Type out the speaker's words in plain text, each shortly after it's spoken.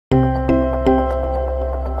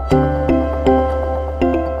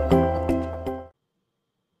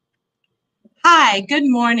Hi, good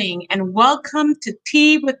morning, and welcome to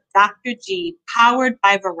Tea with Dr. G, powered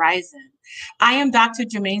by Verizon. I am Dr.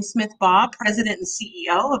 Jermaine Smith Baugh, President and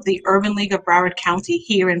CEO of the Urban League of Broward County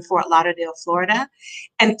here in Fort Lauderdale, Florida.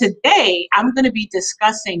 And today I'm going to be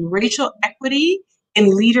discussing racial equity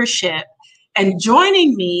in leadership. And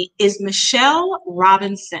joining me is Michelle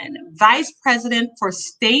Robinson, Vice President for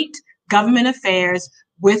State Government Affairs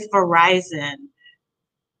with Verizon.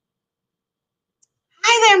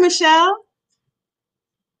 Hi there, Michelle.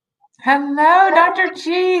 Hello, Dr.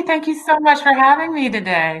 G. Thank you so much for having me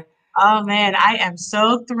today. Oh man, I am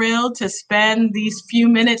so thrilled to spend these few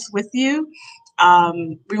minutes with you.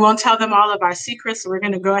 We won't tell them all of our secrets, so we're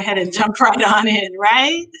going to go ahead and jump right on in,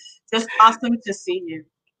 right? Just awesome to see you.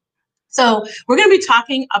 So we're going to be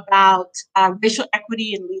talking about racial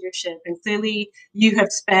equity in leadership, and clearly you have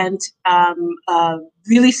spent a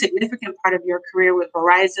really significant part of your career with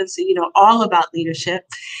Verizon, so you know all about leadership.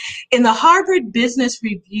 In the Harvard Business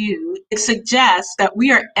Review, it suggests that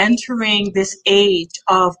we are entering this age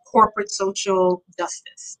of corporate social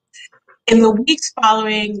justice. In the weeks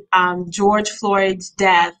following George Floyd's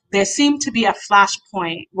death, there seemed to be a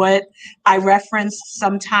flashpoint, what I reference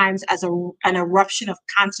sometimes as an eruption of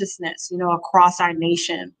consciousness, across our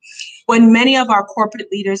nation, when many of our corporate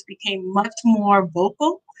leaders became much more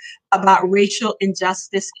vocal about racial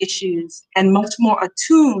injustice issues and much more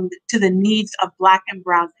attuned to the needs of Black and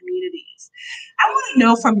Brown communities. I want to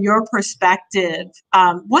know from your perspective,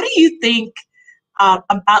 what do you think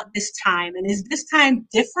about this time, and is this time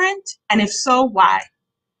different, and if so, why?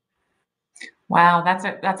 Wow,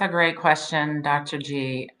 that's a great question, Dr.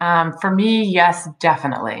 G. For me, yes,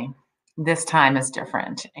 definitely. This time is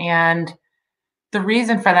different. And the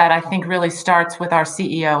reason for that, I think, really starts with our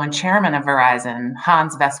CEO and chairman of Verizon,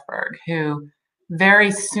 Hans Vestberg, who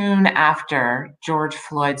very soon after George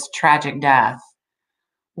Floyd's tragic death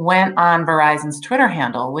went on Verizon's Twitter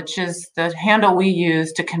handle, which is the handle we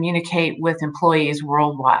use to communicate with employees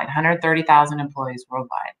worldwide, 130,000 employees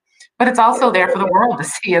worldwide. But it's also there for the world to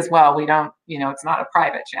see as well. We don't, it's not a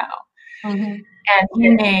private channel. Mm-hmm. And he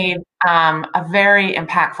made a very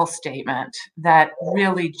impactful statement that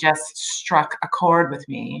really just struck a chord with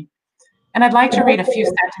me. And I'd like to read a few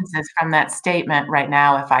sentences from that statement right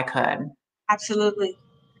now, if I could. Absolutely.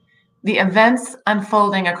 The events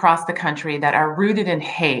unfolding across the country that are rooted in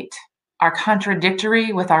hate are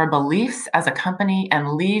contradictory with our beliefs as a company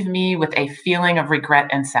and leave me with a feeling of regret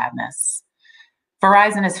and sadness.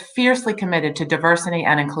 Verizon is fiercely committed to diversity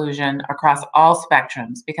and inclusion across all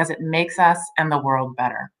spectrums because it makes us and the world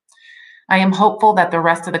better. I am hopeful that the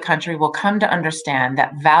rest of the country will come to understand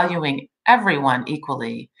that valuing everyone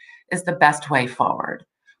equally is the best way forward.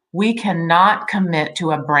 We cannot commit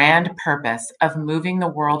to a brand purpose of moving the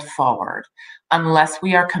world forward unless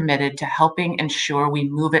we are committed to helping ensure we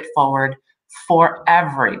move it forward for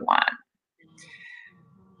everyone.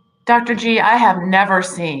 Dr. G, I have never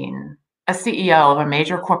seen a CEO of a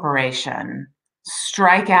major corporation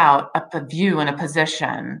strike out a view and a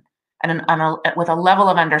position and with a level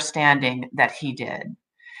of understanding that he did.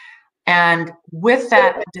 And with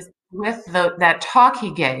that, that talk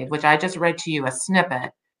he gave, which I just read to you a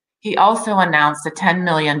snippet, he also announced a $10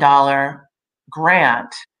 million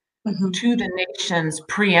grant to the nation's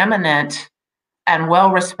preeminent and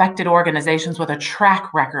well-respected organizations with a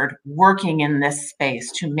track record working in this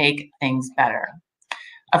space to make things better.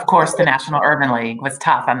 Of course, the National Urban League was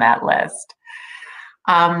top on that list.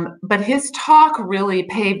 But his talk really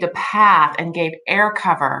paved a path and gave air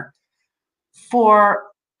cover for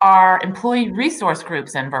our employee resource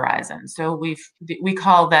groups in Verizon. So we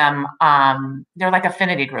call them, they're like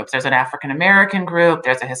affinity groups. There's an African American group,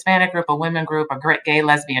 there's a Hispanic group, a women group, a gay,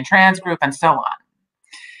 lesbian, trans group, and so on.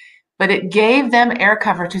 But it gave them air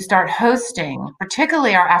cover to start hosting,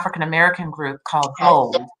 particularly our African American group called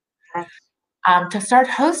Bold, to start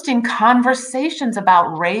hosting conversations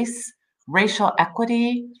about race, racial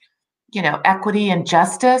equity, equity and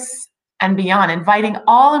justice, and beyond, inviting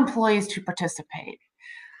all employees to participate.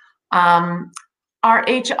 Our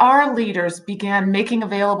HR leaders began making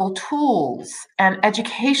available tools and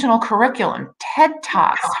educational curriculum, TED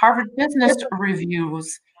Talks, Harvard Business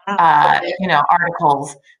Reviews,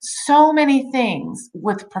 articles, so many things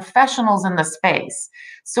with professionals in the space.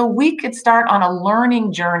 So we could start on a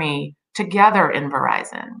learning journey together in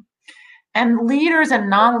Verizon. And leaders and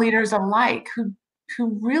non-leaders alike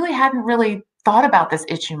who really hadn't really thought about this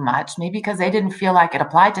issue much, maybe because they didn't feel like it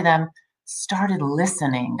applied to them, started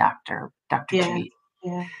listening, Dr. G,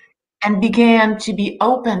 and began to be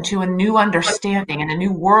open to a new understanding and a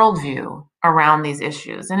new worldview around these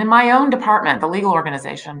issues. And in my own department, the legal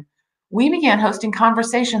organization, we began hosting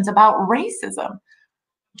conversations about racism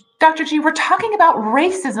Dr. G, we're talking about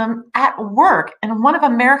racism at work in one of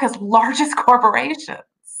America's largest corporations.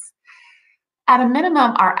 At a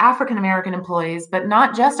minimum, our African American employees, but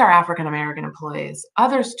not just our African American employees,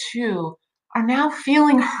 others too, are now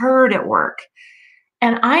feeling heard at work.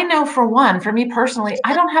 And I know for one, for me personally,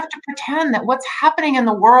 I don't have to pretend that what's happening in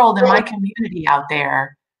the world in my community out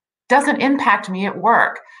there doesn't impact me at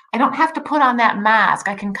work. I don't have to put on that mask.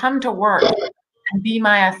 I can come to work and be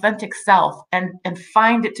my authentic self and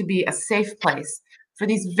find it to be a safe place for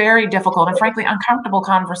these very difficult and frankly uncomfortable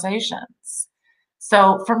conversations.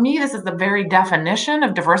 So for me, this is the very definition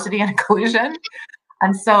of diversity and inclusion.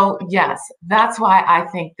 And so, yes, that's why I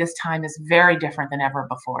think this time is very different than ever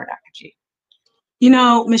before, Dr. G. You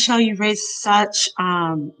know, Michelle, you raised such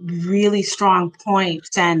really strong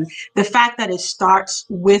points. And the fact that it starts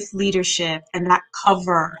with leadership and that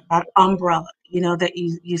cover, that umbrella, that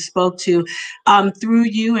you spoke to. Through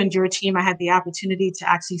you and your team, I had the opportunity to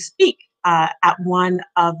actually speak at one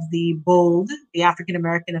of the BOLD, the African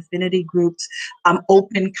American Affinity Group's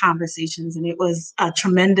open conversations. And it was a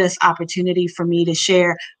tremendous opportunity for me to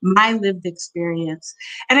share my lived experience.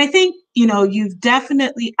 And I think, you've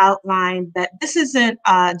definitely outlined that this isn't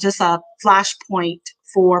just a flashpoint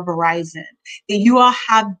for Verizon, that you all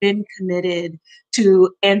have been committed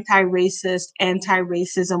to anti-racism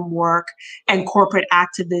work and corporate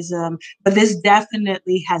activism, but this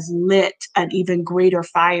definitely has lit an even greater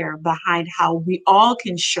fire behind how we all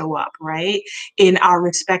can show up, right, in our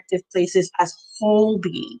respective places as whole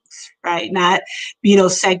beings, right, not,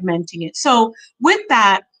 segmenting it. So with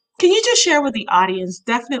that, can you just share with the audience,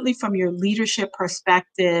 definitely from your leadership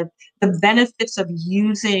perspective, the benefits of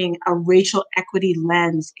using a racial equity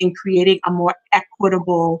lens in creating a more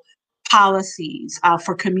equitable policies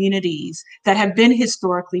for communities that have been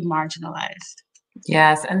historically marginalized?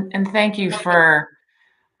 Yes, and thank you for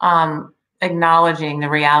acknowledging the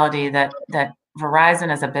reality that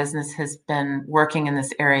Verizon as a business has been working in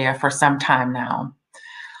this area for some time now.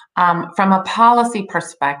 From a policy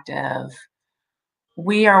perspective,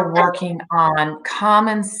 we are working on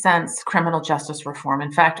common sense criminal justice reform.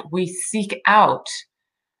 In fact, we seek out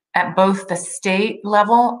at both the state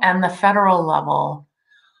level and the federal level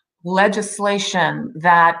legislation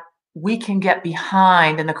that we can get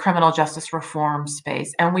behind in the criminal justice reform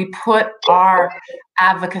space. And we put our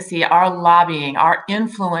advocacy, our lobbying, our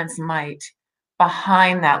influence might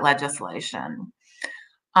behind that legislation.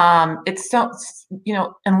 It's so,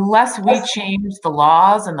 unless we change the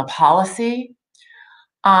laws and the policy,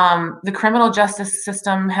 the criminal justice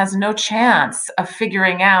system has no chance of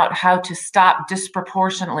figuring out how to stop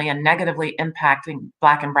disproportionately and negatively impacting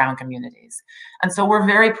Black and Brown communities. And so we're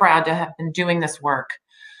very proud to have been doing this work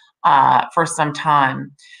for some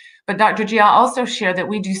time. But Dr. G, I'll also share that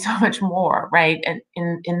we do so much more, right? And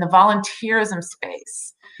in the volunteerism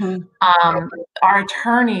space, our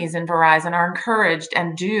attorneys in Verizon are encouraged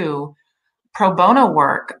and do pro bono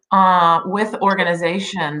work with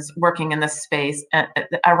organizations working in this space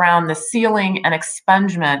around the sealing and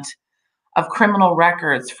expungement of criminal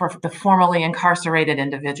records for the formerly incarcerated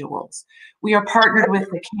individuals. We are partnered with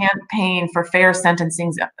the Campaign for Fair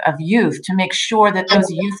Sentencing of Youth to make sure that those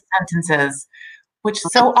youth sentences, which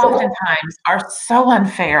so oftentimes are so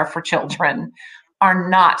unfair for children, are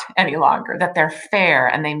not any longer, that they're fair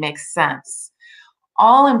and they make sense.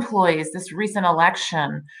 All employees this recent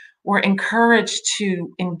election were encouraged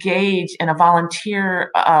to engage in a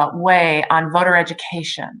volunteer way on voter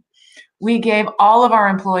education. We gave all of our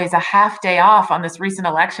employees a half day off on this recent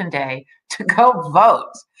election day to go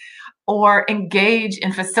vote or engage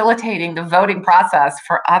in facilitating the voting process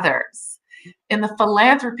for others. In the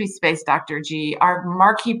philanthropy space, Dr. G, our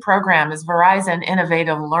marquee program is Verizon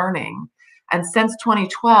Innovative Learning. And since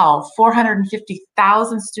 2012,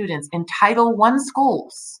 450,000 students in Title I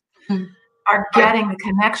schools are getting the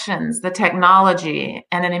connections, the technology,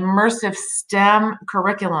 and an immersive STEM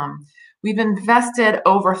curriculum. We've invested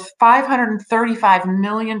over $535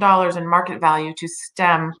 million in market value to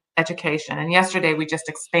STEM education. And yesterday, we just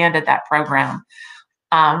expanded that program,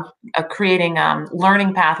 creating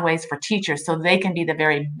learning pathways for teachers so they can be the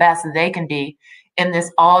very best they can be in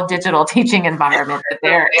this all digital teaching environment that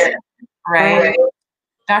they're in, right?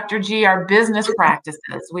 Dr. G, our business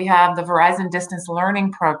practices, we have the Verizon Distance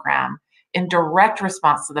Learning Program in direct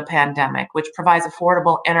response to the pandemic, which provides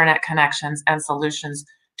affordable internet connections and solutions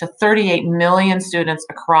to 38 million students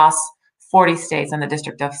across 40 states and the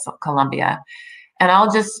District of Columbia. And I'll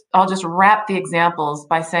just wrap the examples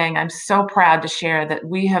by saying I'm so proud to share that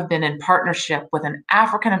we have been in partnership with an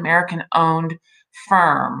African American owned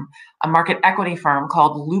firm, a market equity firm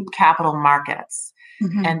called Loop Capital Markets.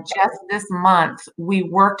 Mm-hmm. And just this month, we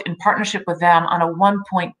worked in partnership with them on a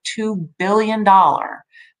 $1.2 billion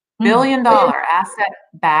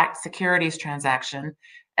asset-backed securities transaction.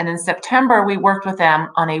 And in September, we worked with them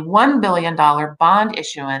on a $1 billion bond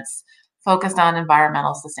issuance focused on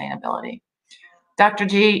environmental sustainability. Dr.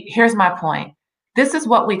 G, here's my point. This is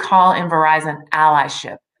what we call in Verizon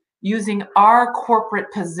allyship, using our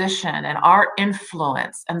corporate position and our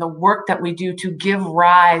influence and the work that we do to give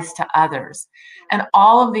rise to others. And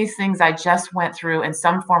all of these things I just went through in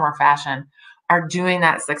some form or fashion are doing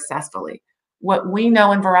that successfully. What we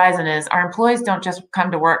know in Verizon is our employees don't just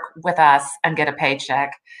come to work with us and get a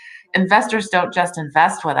paycheck. Investors don't just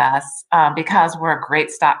invest with us because we're a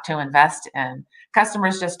great stock to invest in.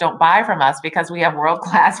 Customers just don't buy from us because we have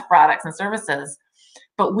world-class products and services.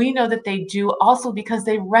 But we know that they do also because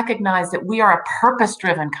they recognize that we are a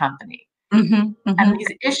purpose-driven company. Mm-hmm. Mm-hmm. And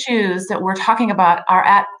these issues that we're talking about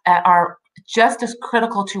are just as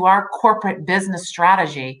critical to our corporate business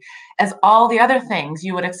strategy as all the other things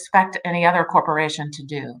you would expect any other corporation to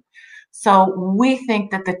do. So we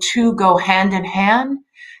think that the two go hand in hand,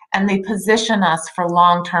 and they position us for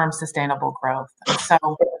long-term sustainable growth. And so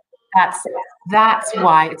that's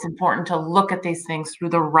why it's important to look at these things through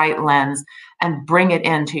the right lens and bring it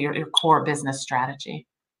into your core business strategy.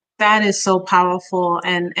 That is so powerful.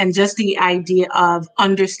 And just the idea of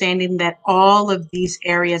understanding that all of these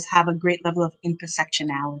areas have a great level of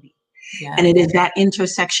intersectionality. Yeah. And it is that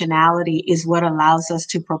intersectionality is what allows us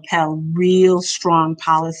to propel real strong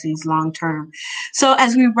policies long term. So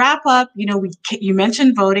as we wrap up, you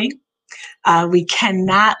mentioned voting. We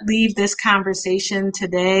cannot leave this conversation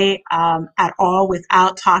today at all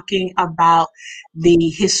without talking about the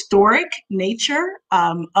historic nature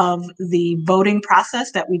of the voting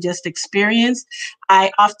process that we just experienced.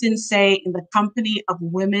 I often say in the company of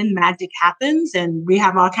women, magic happens, and we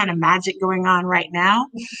have all kind of magic going on right now.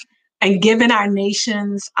 And given our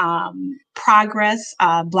nation's progress,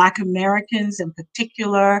 Black Americans in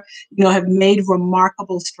particular, have made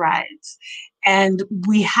remarkable strides. And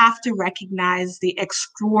we have to recognize the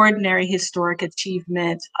extraordinary historic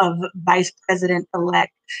achievement of Vice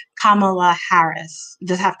President-elect Kamala Harris.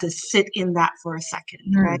 Just have to sit in that for a second,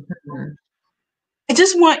 right? Mm-hmm. I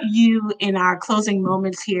just want you in our closing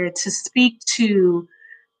moments here to speak to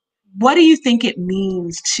what do you think it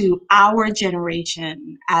means to our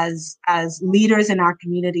generation as leaders in our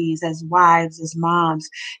communities, as wives, as moms,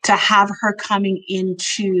 to have her coming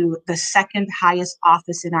into the second highest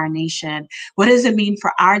office in our nation? What does it mean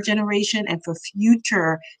for our generation and for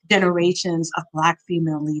future generations of Black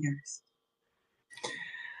female leaders?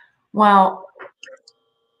 Well,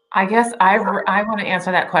 I guess I want to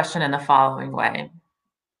answer that question in the following way.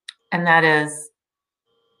 And that is,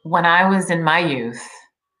 when I was in my youth,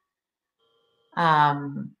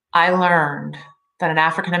 I learned that an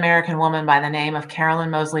African-American woman by the name of Carolyn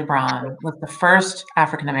Moseley Braun was the first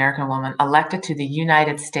African-American woman elected to the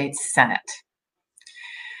United States Senate.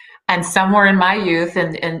 And somewhere in my youth,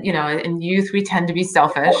 and in youth, we tend to be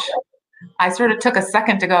selfish. I sort of took a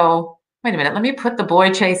second to go, wait a minute, let me put the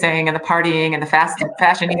boy chasing and the partying and the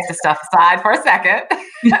fashionista stuff aside for a second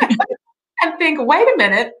and think, wait a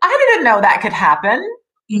minute, I didn't know that could happen,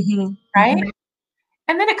 mm-hmm. right? Mm-hmm.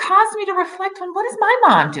 And then it caused me to reflect on, what is my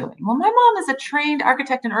mom doing? Well, my mom is a trained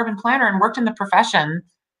architect and urban planner and worked in the profession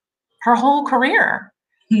her whole career.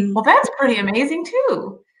 Mm-hmm. Well, that's pretty amazing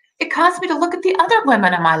too. It caused me to look at the other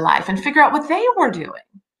women in my life and figure out what they were doing,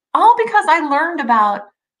 all because I learned about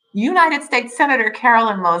United States Senator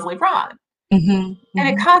Carolyn Moseley Braun. Mm-hmm. Mm-hmm. And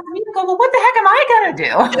it caused me to go, well, what the heck am I going to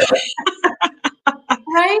do?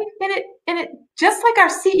 Right? And it just like our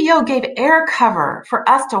CEO gave air cover for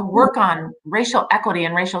us to work on racial equity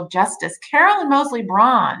and racial justice, Carolyn Moseley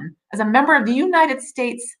Braun, as a member of the United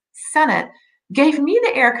States Senate, gave me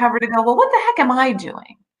the air cover to go, well, what the heck am I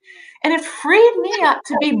doing? And it freed me up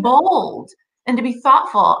to be bold and to be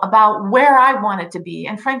thoughtful about where I wanted to be.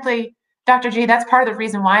 And frankly, Dr. G, that's part of the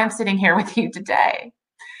reason why I'm sitting here with you today.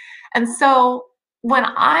 And so when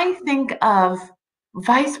I think of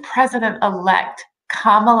Vice President-elect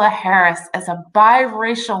Kamala Harris as a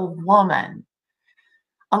biracial woman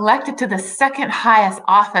elected to the second highest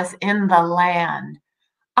office in the land,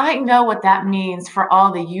 I know what that means for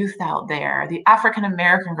all the youth out there, the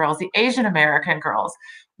African-American girls, the Asian-American girls,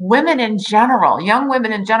 women in general, young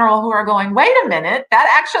women in general who are going, wait a minute, that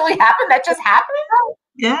actually happened? That just happened?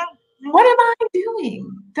 Yeah. What am I doing?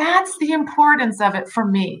 That's the importance of it for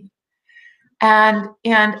me. And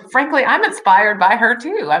frankly, I'm inspired by her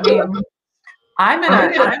too. I mean, I'm in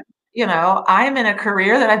a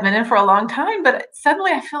career that I've been in for a long time, but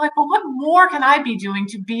suddenly I feel like, well, what more can I be doing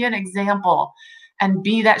to be an example and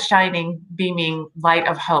be that shining, beaming light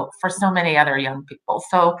of hope for so many other young people.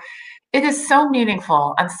 So it is so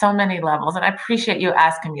meaningful on so many levels. And I appreciate you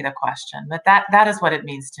asking me the question, but that is what it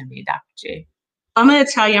means to me, Dr. G. I'm going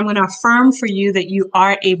to tell you, I'm going to affirm for you that you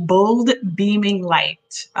are a bold, beaming light.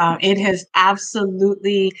 It has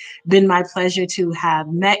absolutely been my pleasure to have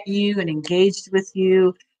met you and engaged with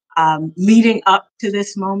you leading up to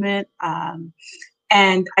this moment.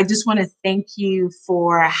 And I just want to thank you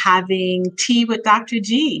for having Tea with Dr.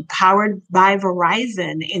 G, powered by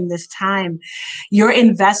Verizon in this time. Your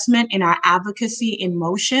investment in our Advocacy in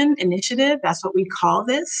Motion initiative, that's what we call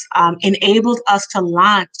this, enabled us to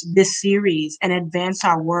launch this series and advance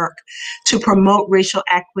our work to promote racial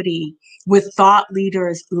equity with thought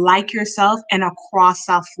leaders like yourself and across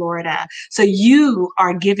South Florida. So you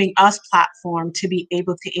are giving us platform to be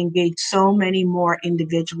able to engage so many more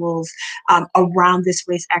individuals around this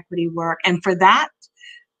race equity work. And for that,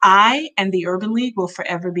 I and the Urban League will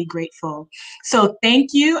forever be grateful. So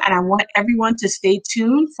thank you. And I want everyone to stay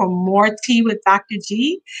tuned for more Tea with Dr.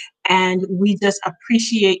 G. And we just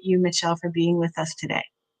appreciate you, Michelle, for being with us today.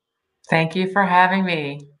 Thank you for having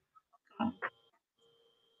me.